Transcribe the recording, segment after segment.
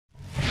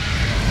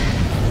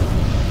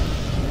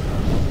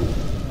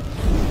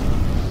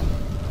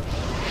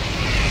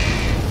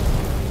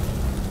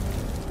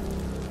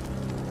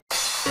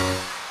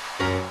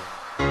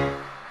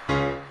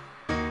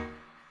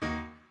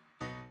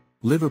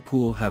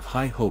Liverpool have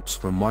high hopes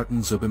for Martin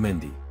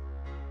Zubimendi.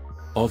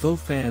 Although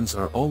fans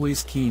are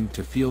always keen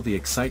to feel the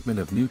excitement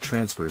of new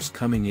transfers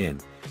coming in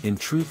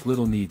truth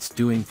little needs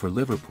doing for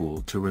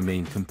Liverpool to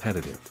remain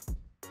competitive.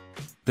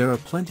 There are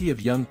plenty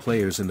of young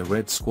players in the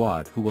Red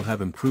squad who will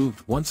have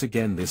improved once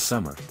again this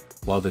summer,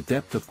 while the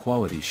depth of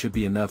quality should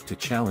be enough to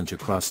challenge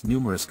across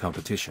numerous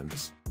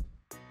competitions.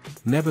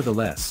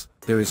 Nevertheless,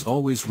 there is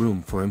always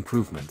room for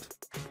improvement.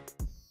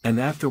 And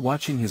after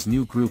watching his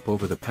new group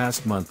over the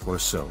past month or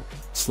so,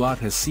 Slot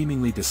has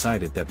seemingly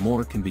decided that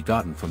more can be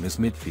gotten from his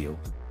midfield.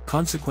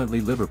 Consequently,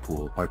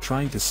 Liverpool are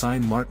trying to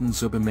sign Martin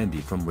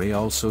Zubimendi from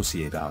Real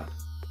Sociedad.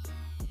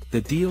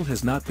 The deal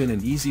has not been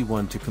an easy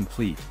one to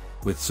complete,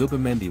 with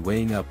Zubimendi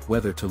weighing up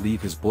whether to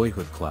leave his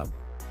boyhood club.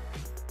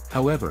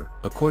 However,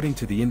 according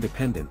to The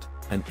Independent,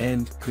 an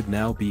end could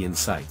now be in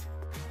sight.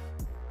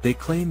 They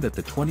claim that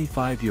the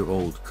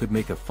 25-year-old could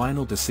make a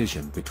final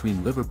decision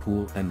between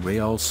Liverpool and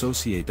Real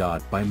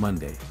Sociedad by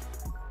Monday.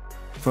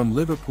 From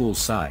Liverpool's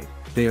side,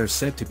 they are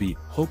said to be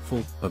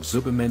hopeful of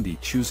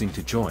Zubimendi choosing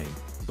to join,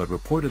 but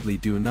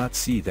reportedly do not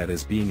see that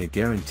as being a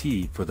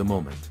guarantee for the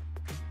moment.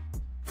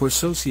 For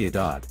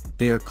Sociedad,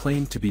 they are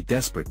claimed to be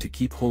desperate to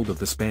keep hold of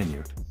the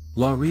Spaniard.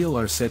 La Real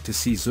are said to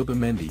see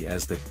Zubimendi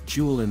as the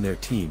jewel in their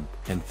team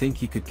and think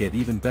he could get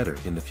even better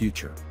in the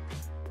future.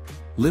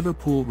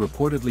 Liverpool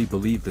reportedly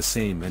believe the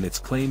same, and it's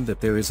claimed that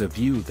there is a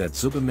view that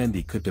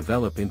Zubimendi could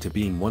develop into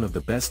being one of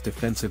the best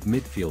defensive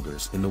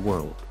midfielders in the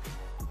world.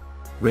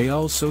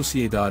 Real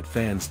Sociedad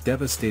fans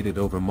devastated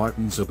over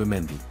Martin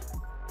Zubimendi.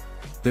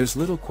 There's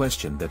little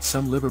question that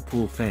some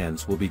Liverpool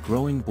fans will be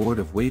growing bored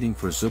of waiting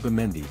for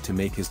Zubimendi to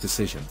make his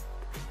decision.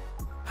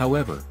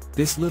 However,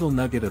 this little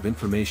nugget of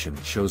information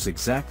shows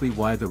exactly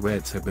why the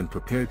Reds have been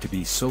prepared to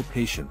be so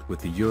patient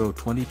with the Euro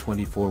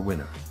 2024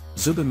 winner.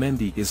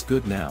 Zubimendi is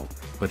good now,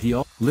 but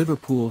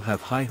Liverpool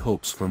have high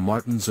hopes for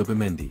Martin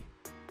Zubimendi.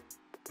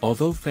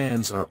 Although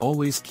fans are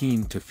always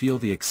keen to feel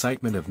the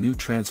excitement of new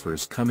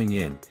transfers coming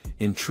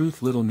in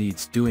truth little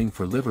needs doing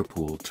for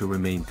Liverpool to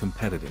remain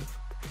competitive.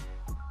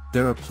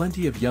 There are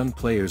plenty of young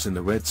players in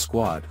the Red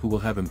squad who will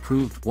have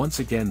improved once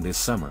again this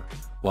summer,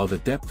 while the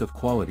depth of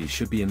quality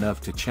should be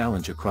enough to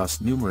challenge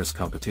across numerous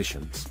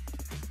competitions.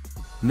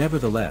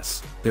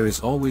 Nevertheless, there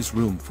is always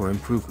room for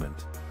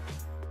improvement.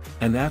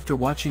 And after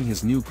watching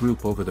his new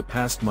group over the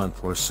past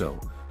month or so,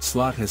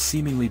 Slot has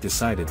seemingly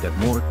decided that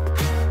more